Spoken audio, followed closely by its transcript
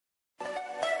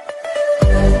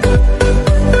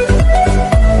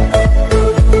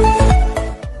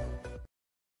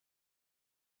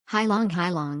Hai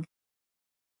Long.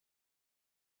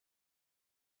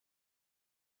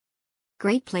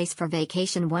 Great place for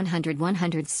vacation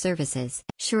 100 services.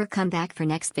 Sure, come back for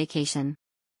next vacation.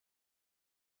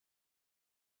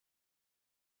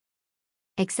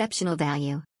 Exceptional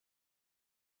value.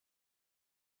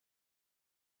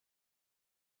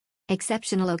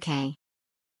 Exceptional okay.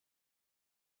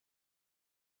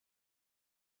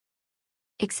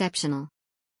 Exceptional.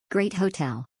 Great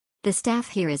hotel. The staff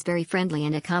here is very friendly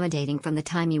and accommodating from the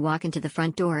time you walk into the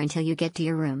front door until you get to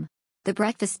your room. The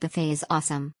breakfast buffet is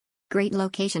awesome. Great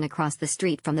location across the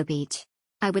street from the beach.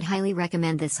 I would highly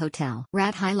recommend this hotel.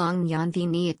 Rat Hai Long Nhan Vi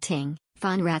Niet Ting,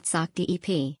 Phan Rat Sok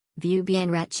Dep, View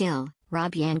Bien Rat Chill, Ra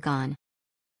Bien Gon.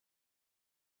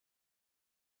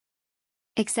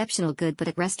 Exceptional good but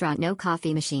at restaurant no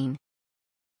coffee machine.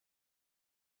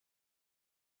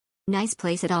 Nice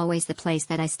place at always the place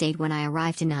that I stayed when I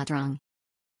arrived in Nha Trang.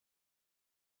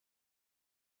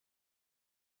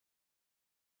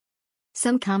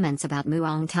 Some comments about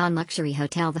Muong Thanh Luxury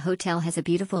Hotel. The hotel has a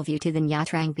beautiful view to the Nha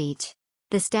Trang beach.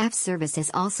 The staff service is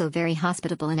also very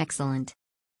hospitable and excellent.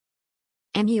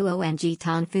 Muong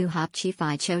Thanh Phu Hop Chi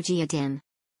Phi Cho Jia Din.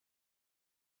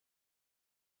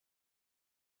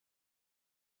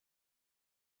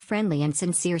 Friendly and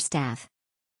sincere staff.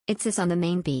 It's on the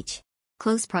main beach.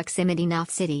 Close proximity North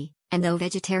City, and though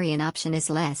vegetarian option is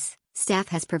less, staff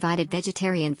has provided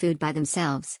vegetarian food by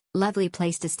themselves. Lovely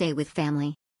place to stay with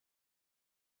family.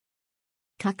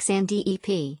 Kok San Dep,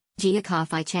 Gia Ka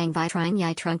Phi Chang Vi Trine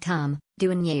Yai Trung Tom,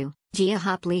 Duan Yu, Gia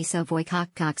Hop Li So Voi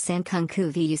Kok San Kung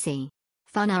Ku Vuc.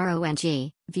 Fun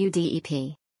Rong, View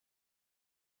Dep.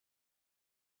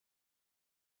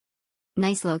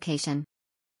 Nice location.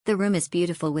 The room is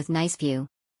beautiful with nice view.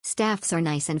 Staffs are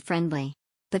nice and friendly.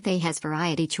 Buffet has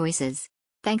variety choices.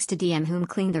 Thanks to DM whom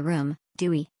cleaned the room,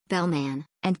 Dewey, Bellman,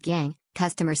 and Gang,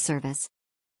 customer service.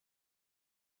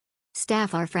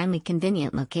 Staff are friendly,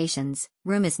 convenient locations.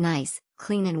 Room is nice,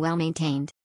 clean and well maintained.